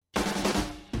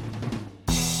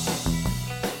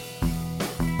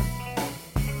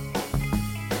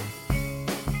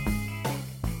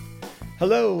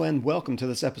Hello and welcome to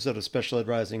this episode of Special Ed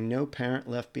Rising, No Parent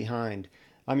Left Behind.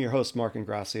 I'm your host, Mark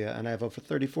Ingracia, and I have over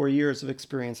 34 years of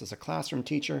experience as a classroom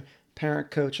teacher,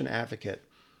 parent coach, and advocate.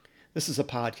 This is a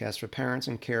podcast for parents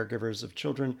and caregivers of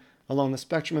children along the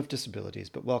spectrum of disabilities,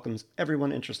 but welcomes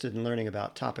everyone interested in learning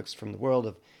about topics from the world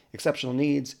of exceptional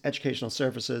needs, educational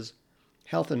services,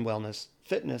 health and wellness,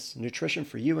 fitness, nutrition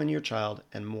for you and your child,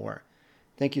 and more.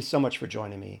 Thank you so much for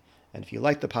joining me, and if you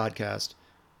like the podcast,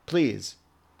 please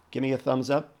give me a thumbs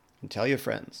up and tell your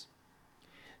friends.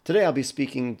 Today I'll be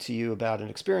speaking to you about an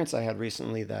experience I had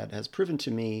recently that has proven to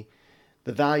me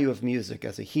the value of music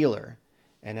as a healer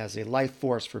and as a life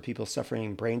force for people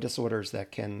suffering brain disorders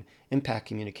that can impact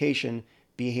communication,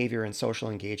 behavior, and social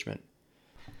engagement.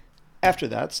 After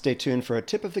that, stay tuned for a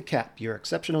tip of the cap, your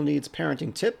exceptional needs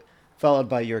parenting tip, followed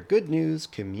by your good news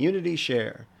community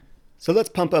share. So let's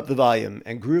pump up the volume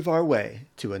and groove our way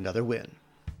to another win.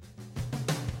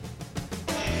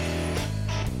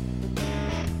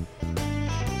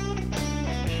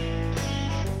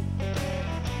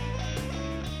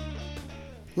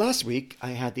 Last week, I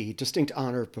had the distinct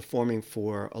honor of performing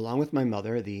for, along with my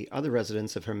mother, the other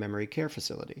residents of her memory care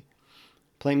facility.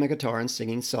 Playing my guitar and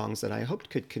singing songs that I hoped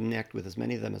could connect with as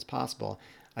many of them as possible,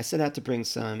 I set out to bring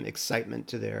some excitement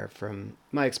to their, from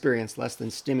my experience, less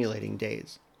than stimulating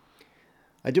days.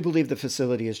 I do believe the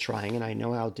facility is trying, and I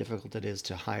know how difficult it is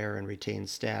to hire and retain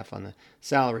staff on the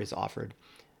salaries offered,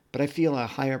 but I feel a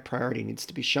higher priority needs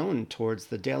to be shown towards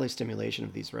the daily stimulation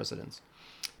of these residents.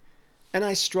 And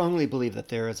I strongly believe that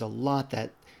there is a lot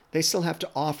that they still have to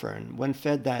offer, and when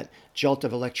fed that jolt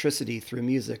of electricity through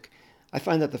music, I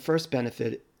find that the first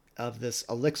benefit of this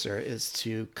elixir is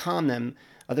to calm them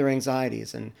of their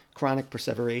anxieties and chronic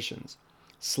perseverations,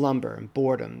 slumber and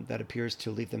boredom that appears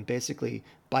to leave them basically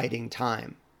biding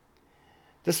time.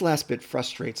 This last bit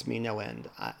frustrates me no end.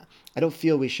 I don't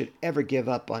feel we should ever give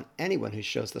up on anyone who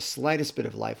shows the slightest bit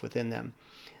of life within them.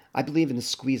 I believe in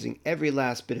squeezing every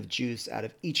last bit of juice out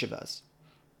of each of us,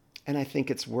 and I think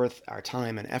it's worth our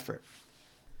time and effort.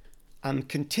 I'm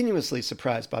continuously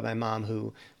surprised by my mom,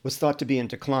 who was thought to be in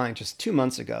decline just 2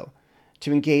 months ago,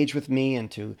 to engage with me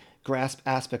and to grasp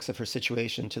aspects of her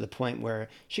situation to the point where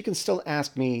she can still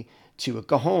ask me to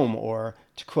go home or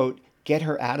to, quote, get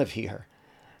her out of here.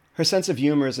 Her sense of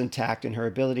humor is intact, and her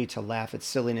ability to laugh at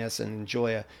silliness and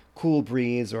enjoy a cool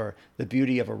breeze or the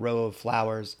beauty of a row of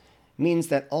flowers means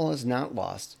that all is not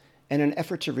lost, and an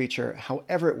effort to reach her,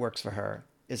 however it works for her,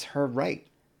 is her right.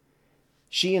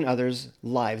 She and others'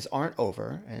 lives aren't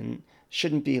over and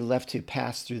shouldn't be left to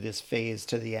pass through this phase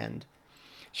to the end.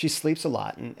 She sleeps a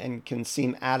lot and can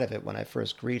seem out of it when I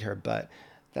first greet her, but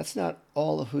that's not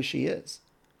all of who she is.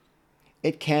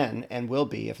 It can and will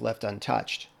be if left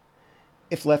untouched.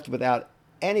 If left without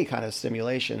any kind of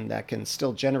stimulation that can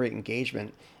still generate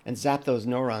engagement and zap those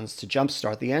neurons to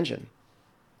jumpstart the engine.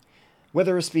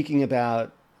 Whether we're speaking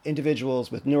about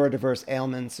individuals with neurodiverse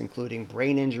ailments, including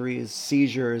brain injuries,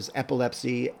 seizures,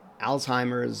 epilepsy,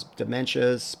 Alzheimer's,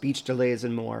 dementias, speech delays,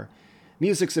 and more,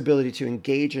 music's ability to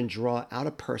engage and draw out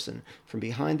a person from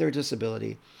behind their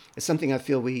disability is something I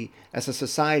feel we, as a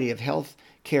society of health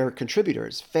care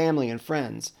contributors, family, and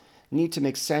friends, need to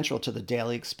make central to the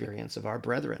daily experience of our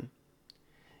brethren.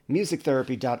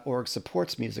 MusicTherapy.org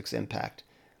supports music's impact.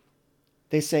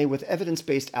 They say with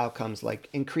evidence-based outcomes like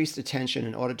increased attention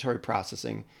and auditory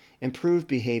processing, improved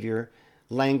behavior,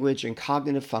 language, and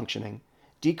cognitive functioning,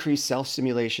 decreased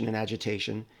self-stimulation and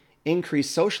agitation,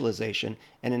 increased socialization,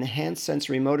 and enhanced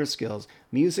sensory motor skills,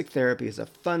 music therapy is a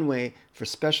fun way for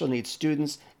special needs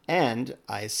students and,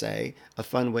 I say, a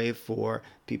fun way for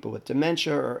people with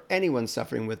dementia or anyone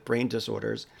suffering with brain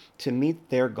disorders to meet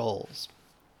their goals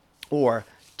or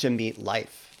to meet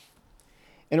life.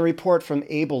 In a report from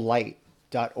AbleLight.org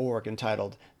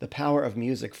entitled The Power of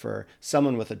Music for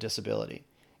Someone with a Disability,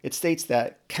 it states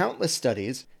that countless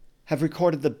studies have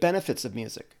recorded the benefits of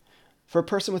music. For a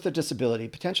person with a disability,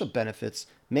 potential benefits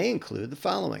may include the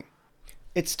following.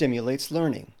 It stimulates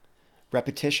learning.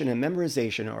 Repetition and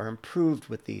memorization are improved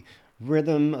with the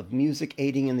rhythm of music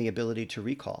aiding in the ability to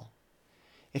recall.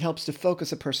 It helps to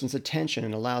focus a person's attention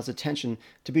and allows attention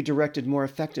to be directed more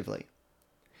effectively.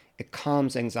 It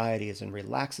calms anxieties and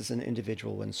relaxes an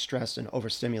individual when stressed and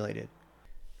overstimulated.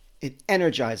 It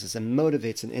energizes and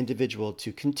motivates an individual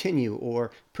to continue or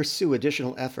pursue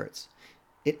additional efforts.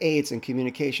 It aids in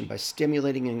communication by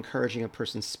stimulating and encouraging a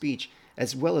person's speech,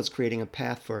 as well as creating a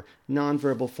path for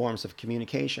nonverbal forms of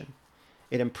communication.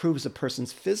 It improves a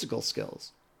person's physical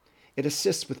skills. It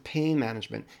assists with pain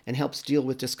management and helps deal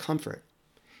with discomfort.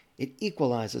 It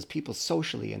equalizes people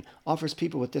socially and offers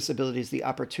people with disabilities the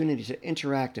opportunity to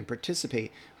interact and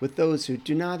participate with those who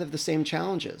do not have the same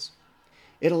challenges.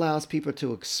 It allows people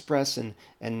to express and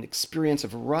experience a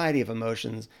variety of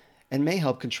emotions and may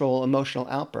help control emotional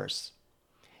outbursts.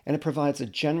 And it provides a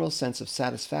general sense of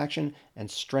satisfaction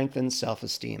and strengthens self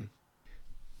esteem.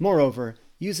 Moreover,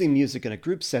 using music in a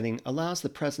group setting allows the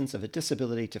presence of a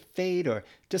disability to fade or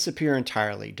disappear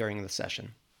entirely during the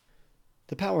session.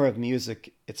 The power of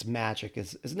music, its magic,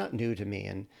 is not new to me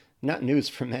and not news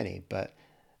for many, but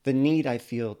the need I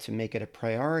feel to make it a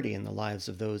priority in the lives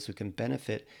of those who can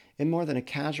benefit in more than a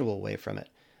casual way from it,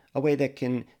 a way that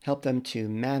can help them to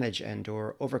manage and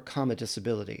or overcome a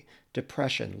disability,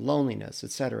 depression, loneliness,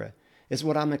 etc., is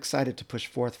what I'm excited to push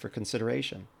forth for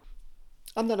consideration.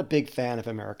 I'm not a big fan of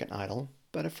American Idol,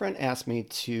 but a friend asked me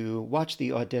to watch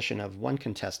the audition of one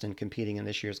contestant competing in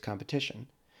this year's competition.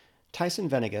 Tyson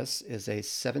Venegas is a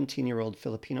 17-year-old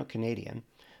Filipino Canadian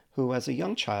who, as a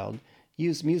young child,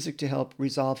 used music to help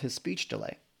resolve his speech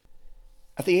delay.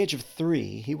 At the age of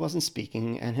 3, he wasn't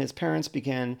speaking, and his parents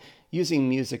began using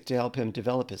music to help him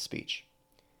develop his speech.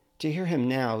 To hear him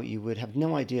now, you would have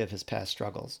no idea of his past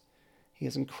struggles. He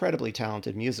is incredibly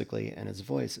talented musically, and his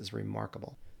voice is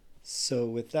remarkable. So,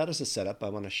 with that as a setup, I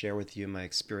want to share with you my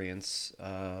experience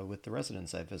with the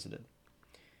residents I visited.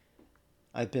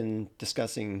 I've been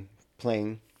discussing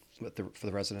playing for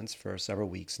the residents for several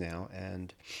weeks now,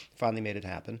 and finally made it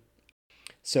happen.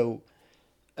 So,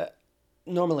 uh,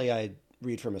 normally I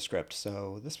read from a script,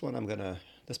 so this part I'm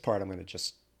gonna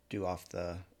just do off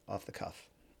the cuff.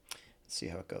 See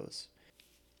how it goes.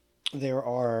 There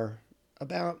are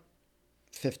about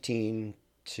 15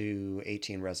 to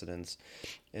 18 residents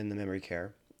in the memory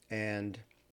care, and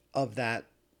of that,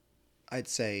 I'd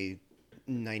say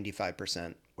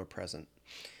 95% were present.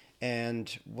 And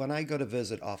when I go to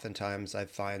visit, oftentimes I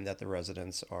find that the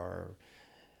residents are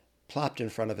plopped in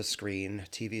front of a screen,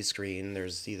 TV screen.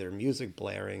 There's either music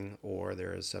blaring or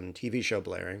there's some TV show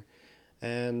blaring,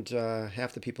 and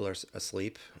half the people are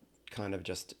asleep, kind of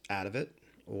just out of it,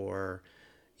 or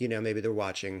maybe they're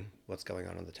watching what's going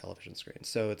on the television screen.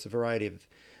 So it's a variety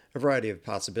of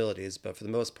possibilities, but for the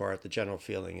most part, the general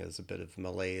feeling is a bit of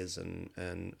malaise and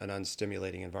an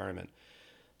unstimulating environment.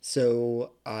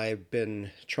 So I've been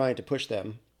trying to push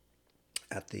them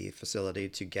at the facility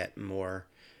to get more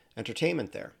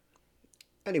entertainment there.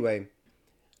 Anyway,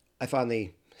 I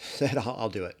finally said I'll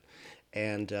do it.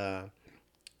 And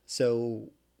so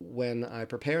when I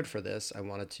prepared for this, I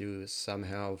wanted to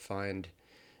somehow find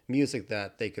music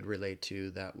that they could relate to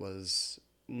that was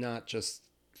not just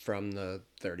from the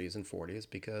 30s and 40s,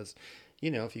 because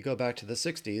if you go back to the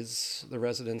 60s, the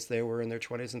residents, they were in their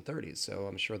 20s and 30s. So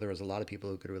I'm sure there was a lot of people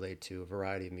who could relate to a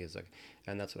variety of music,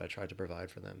 and that's what I tried to provide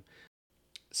for them.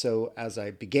 So as I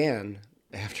began,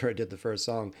 after I did the first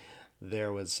song,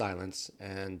 there was silence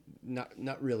and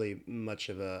not really much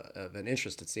of an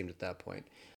interest, it seemed, at that point.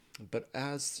 But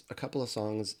as a couple of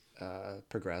songs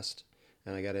progressed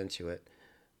and I got into it,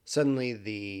 suddenly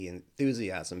the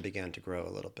enthusiasm began to grow a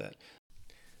little bit.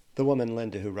 The woman,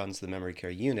 Linda, who runs the memory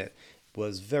care unit,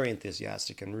 was very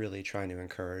enthusiastic and really trying to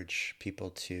encourage people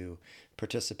to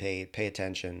participate, pay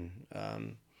attention,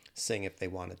 sing if they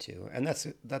wanted to. And that's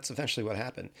eventually what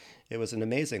happened. It was an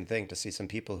amazing thing to see some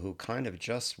people who kind of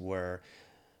just were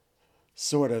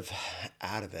sort of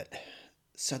out of it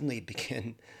suddenly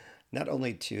begin not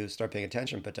only to start paying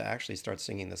attention, but to actually start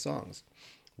singing the songs.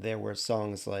 There were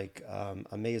songs like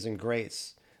Amazing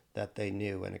Grace that they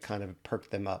knew, and it kind of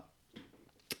perked them up.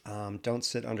 Don't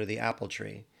Sit Under the Apple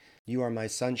Tree. You Are My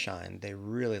Sunshine. They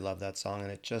really loved that song,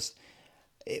 and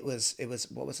it was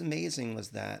what was amazing was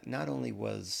that not only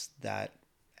was that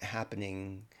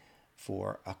happening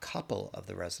for a couple of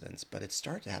the residents, but it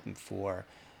started to happen for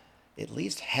at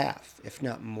least half, if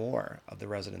not more, of the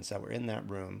residents that were in that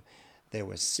room. There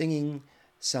was singing,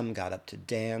 some got up to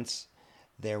dance.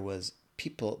 There were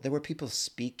people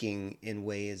speaking in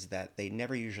ways that they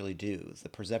never usually do. The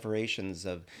perseverations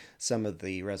of some of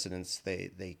the residents,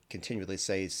 they continually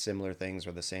say similar things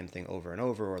or the same thing over and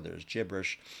over, or there's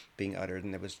gibberish being uttered,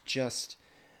 and there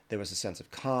was a sense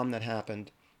of calm that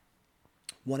happened.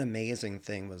 One amazing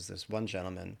thing was this one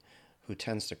gentleman who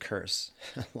tends to curse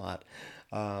a lot.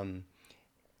 Um,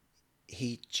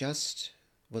 he just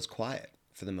was quiet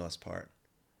for the most part.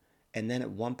 And then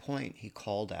at one point, he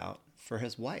called out for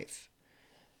his wife.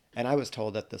 And I was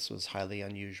told that this was highly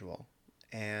unusual.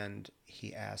 And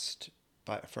he asked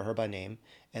for her by name,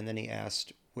 and then he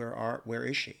asked, where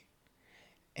is she?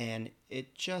 And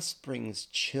it just brings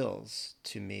chills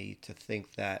to me to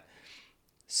think that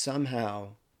somehow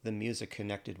the music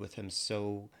connected with him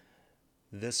so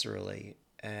viscerally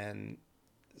and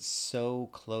so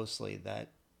closely that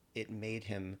it made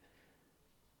him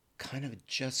kind of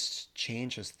just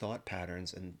change his thought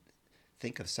patterns and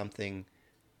think of something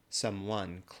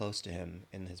someone close to him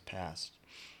in his past.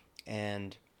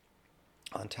 And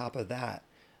on top of that,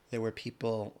 there were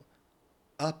people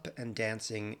up and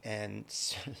dancing, and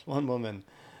one woman,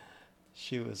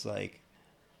 she was like,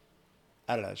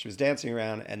 I don't know, she was dancing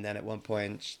around, and then at one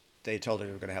point they told her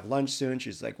we were going to have lunch soon.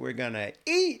 She's like, we're going to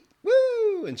eat,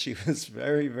 woo! And she was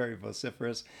very, very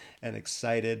vociferous and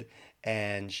excited,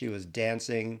 and she was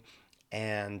dancing,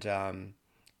 and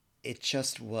it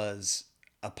just was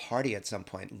a party at some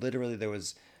point. Literally, there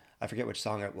was, I forget which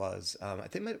song it was. I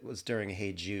think it was during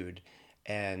Hey Jude,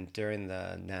 and during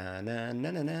the na na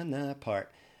na na na na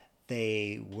part,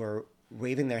 they were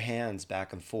waving their hands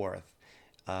back and forth,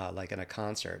 like in a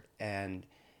concert, and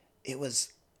it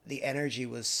was the energy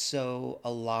was so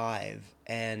alive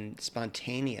and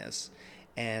spontaneous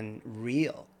and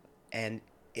real, and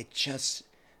it just,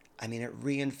 I mean, it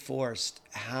reinforced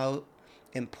how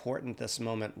important this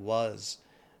moment was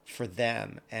for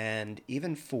them, and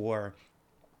even for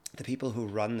the people who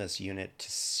run this unit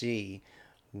to see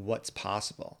what's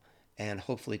possible and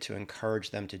hopefully to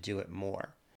encourage them to do it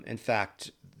more. In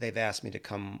fact, they've asked me to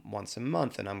come once a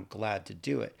month, and I'm glad to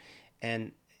do it.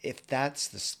 And if that's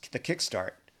the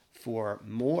kickstart for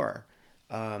more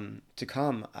to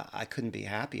come, I couldn't be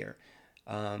happier.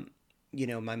 Um,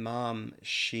 my mom,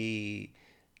 she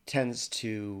tends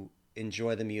to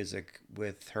enjoy the music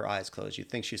with her eyes closed. You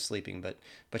think she's sleeping,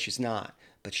 but she's not.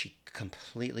 But she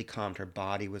completely calmed. Her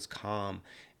body was calm.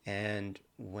 And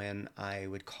when I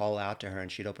would call out to her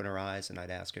and she'd open her eyes and I'd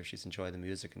ask her if she's enjoyed the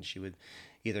music, and she would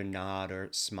either nod or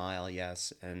smile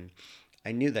yes. And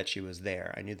I knew that she was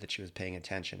there. I knew that she was paying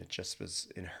attention. It just was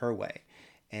in her way.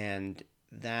 And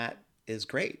that is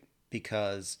great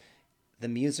because the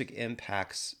music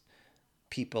impacts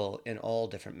people in all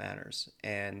different manners.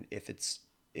 And if it's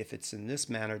in this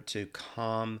manner to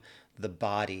calm the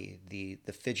body, the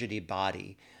fidgety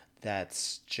body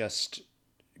that's just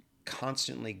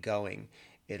constantly going,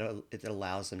 it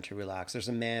allows them to relax. There's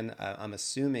a man, I'm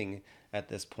assuming at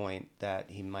this point that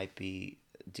he might be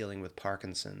dealing with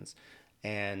Parkinson's,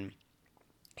 and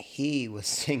he was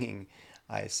singing.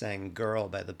 I sang Girl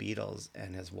by the Beatles,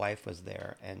 and his wife was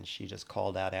there, and she just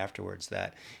called out afterwards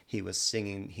that he was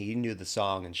singing, he knew the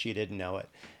song and she didn't know it,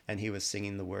 and he was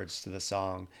singing the words to the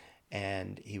song,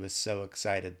 and he was so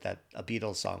excited that a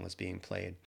Beatles song was being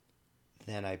played.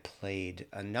 Then I played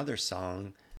another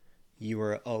song, You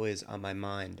Were Always on My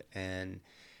Mind, and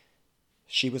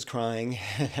she was crying.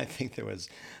 I think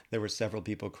there were several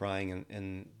people crying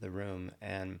in the room,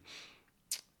 and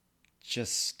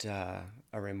just a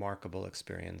remarkable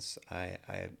experience.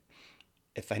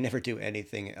 If I never do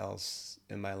anything else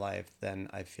in my life, then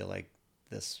I feel like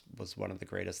this was one of the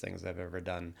greatest things I've ever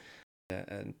done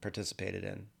and participated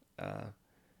in.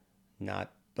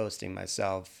 Not boasting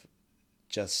myself,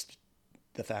 just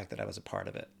the fact that I was a part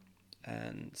of it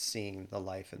and seeing the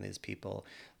life in these people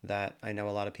that I know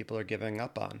a lot of people are giving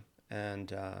up on.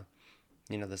 And,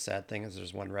 the sad thing is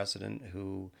there's one resident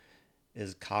who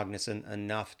is cognizant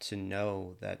enough to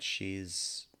know that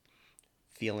she's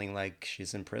feeling like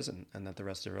she's in prison and that the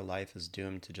rest of her life is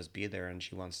doomed to just be there, and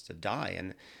she wants to die.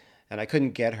 And I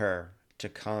couldn't get her to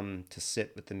come to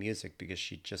sit with the music because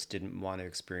she just didn't want to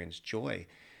experience joy.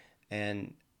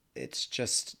 And it's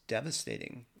just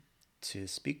devastating to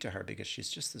speak to her because she's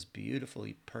just this beautiful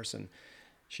person.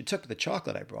 She took the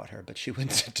chocolate I brought her, but she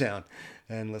wouldn't sit down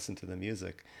and listen to the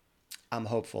music. I'm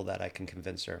hopeful that I can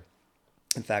convince her.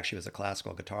 In fact, she was a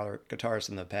classical guitarist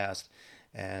in the past,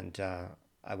 and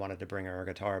I wanted to bring her a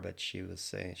guitar, but she was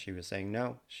saying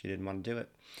no. She didn't want to do it.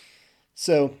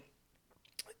 So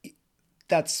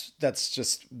that's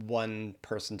just one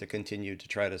person to continue to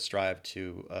try to strive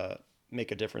to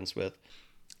make a difference with,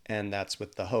 and that's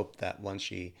with the hope that once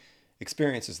she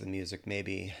experiences the music,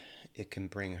 maybe it can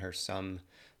bring her some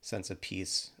sense of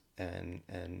peace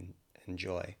and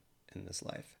joy in this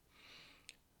life.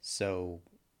 So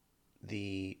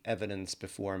the evidence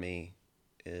before me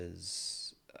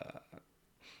is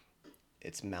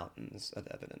it's mountains of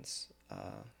evidence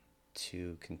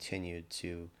to continue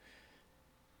to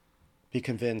be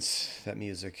convinced that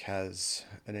music has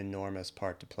an enormous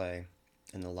part to play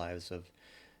in the lives of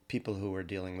people who are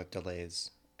dealing with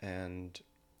delays. And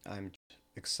I'm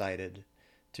excited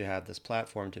to have this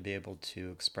platform to be able to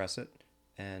express it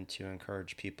and to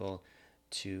encourage people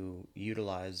to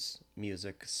utilize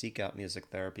music, seek out music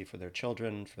therapy for their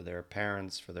children, for their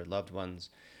parents, for their loved ones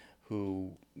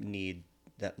who need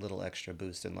that little extra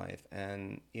boost in life.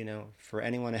 And, for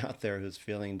anyone out there who's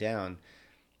feeling down,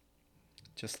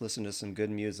 just listen to some good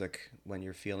music when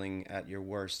you're feeling at your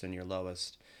worst and your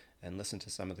lowest, and listen to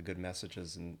some of the good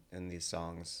messages in these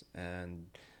songs, and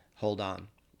hold on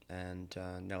and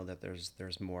know that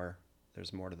there's more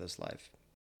to this life.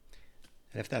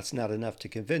 And if that's not enough to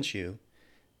convince you,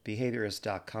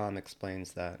 behaviorist.com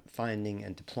explains that finding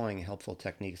and deploying helpful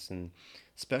techniques in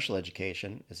special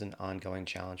education is an ongoing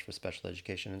challenge for special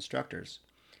education instructors.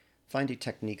 Finding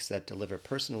techniques that deliver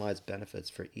personalized benefits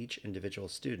for each individual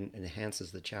student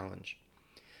enhances the challenge.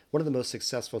 One of the most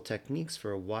successful techniques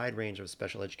for a wide range of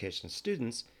special education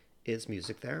students is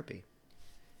music therapy.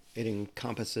 It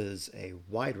encompasses a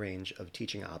wide range of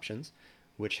teaching options,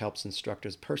 which helps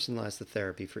instructors personalize the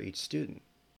therapy for each student.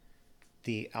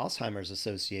 The Alzheimer's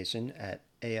Association at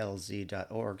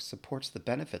alz.org supports the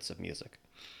benefits of music.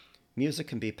 Music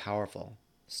can be powerful.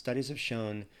 Studies have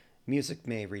shown music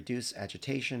may reduce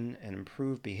agitation and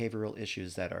improve behavioral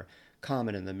issues that are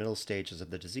common in the middle stages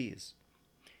of the disease.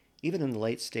 Even in the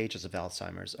late stages of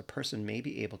Alzheimer's, a person may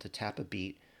be able to tap a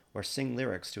beat or sing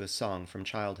lyrics to a song from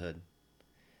childhood.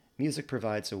 Music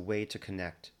provides a way to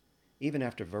connect, even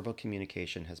after verbal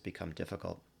communication has become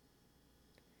difficult.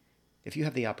 If you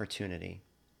have the opportunity,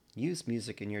 use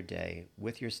music in your day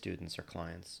with your students or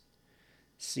clients.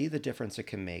 See the difference it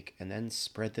can make and then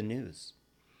spread the news.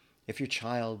 If your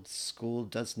child's school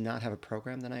does not have a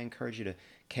program, then I encourage you to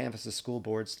canvass the school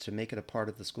boards to make it a part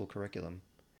of the school curriculum.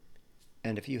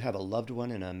 And if you have a loved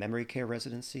one in a memory care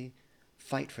residency,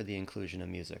 fight for the inclusion of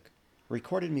music.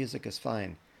 Recorded music is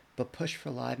fine, but push for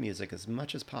live music as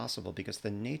much as possible because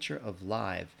the nature of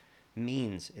live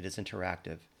means it is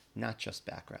interactive, not just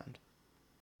background.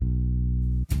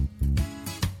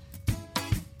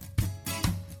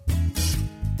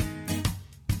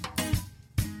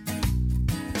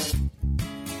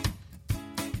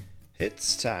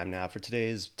 It's time now for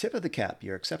today's Tip of the Cap,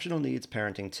 your exceptional needs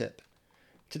parenting tip.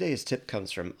 Today's tip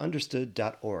comes from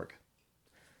understood.org.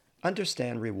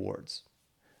 Understand rewards.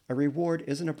 A reward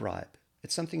isn't a bribe.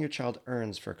 It's something your child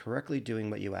earns for correctly doing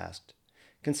what you asked.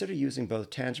 Consider using both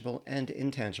tangible and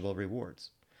intangible rewards.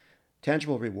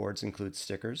 Tangible rewards include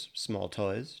stickers, small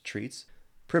toys, treats,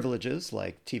 privileges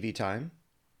like TV time,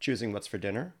 choosing what's for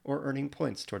dinner, or earning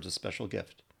points towards a special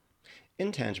gift.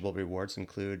 Intangible rewards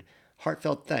include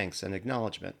heartfelt thanks and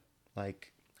acknowledgement,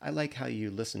 like, I like how you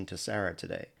listened to Sarah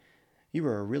today. You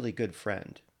were a really good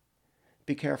friend.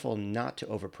 Be careful not to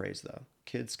overpraise, though.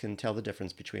 Kids can tell the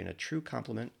difference between a true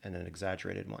compliment and an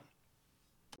exaggerated one.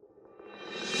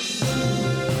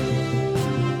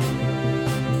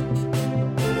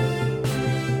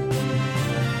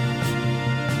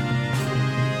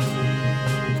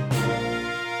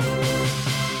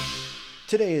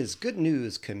 Today's good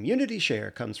news community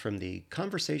share comes from the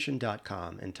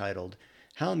conversation.com entitled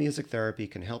How Music Therapy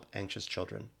Can Help Anxious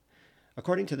Children.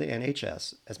 According to the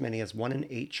NHS, as many as 1 in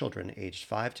 8 children aged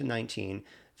 5 to 19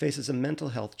 faces a mental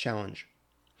health challenge,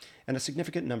 and a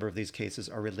significant number of these cases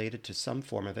are related to some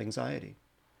form of anxiety.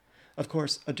 Of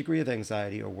course, a degree of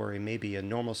anxiety or worry may be a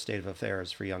normal state of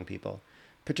affairs for young people,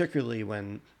 particularly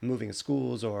when moving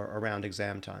schools or around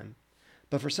exam time.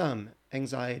 But for some,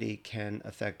 anxiety can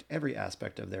affect every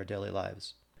aspect of their daily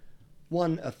lives.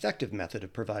 One effective method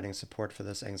of providing support for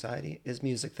this anxiety is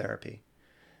music therapy,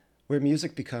 where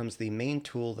music becomes the main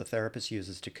tool the therapist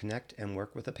uses to connect and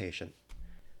work with a patient.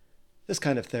 This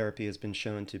kind of therapy has been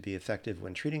shown to be effective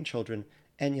when treating children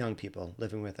and young people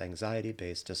living with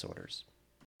anxiety-based disorders.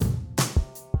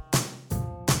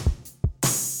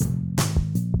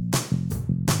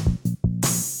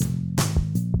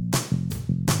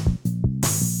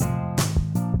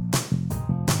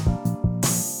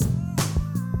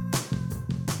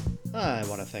 I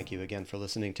want to thank you again for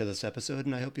listening to this episode,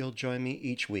 and I hope you'll join me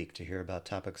each week to hear about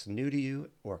topics new to you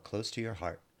or close to your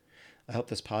heart. I hope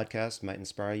this podcast might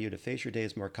inspire you to face your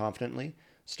days more confidently,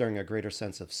 stirring a greater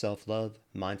sense of self-love,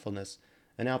 mindfulness,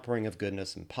 an outpouring of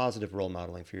goodness, and positive role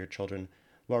modeling for your children,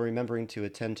 while remembering to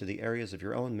attend to the areas of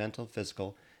your own mental,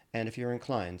 physical, and if you're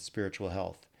inclined, spiritual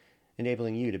health,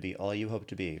 enabling you to be all you hope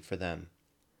to be for them.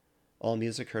 All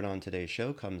music heard on today's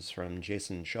show comes from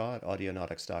Jason Shaw at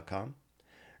Audionautics.com.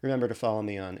 Remember to follow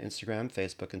me on Instagram,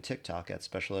 Facebook, and TikTok at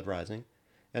Special Ed Rising,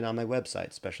 and on my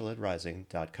website,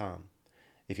 specialedrising.com.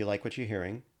 If you like what you're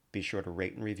hearing, be sure to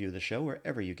rate and review the show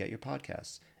wherever you get your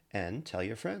podcasts, and tell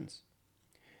your friends.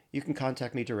 You can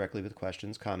contact me directly with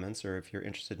questions, comments, or if you're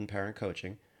interested in parent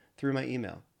coaching, through my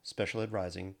email,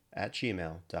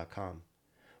 specialedrising@gmail.com,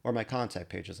 or my contact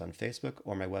pages on Facebook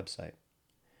or my website.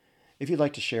 If you'd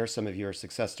like to share some of your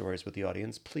success stories with the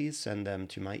audience, please send them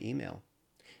to my email.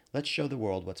 Let's show the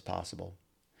world what's possible.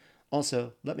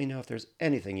 Also, let me know if there's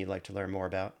anything you'd like to learn more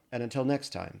about. And until next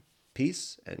time,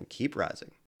 peace and keep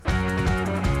rising.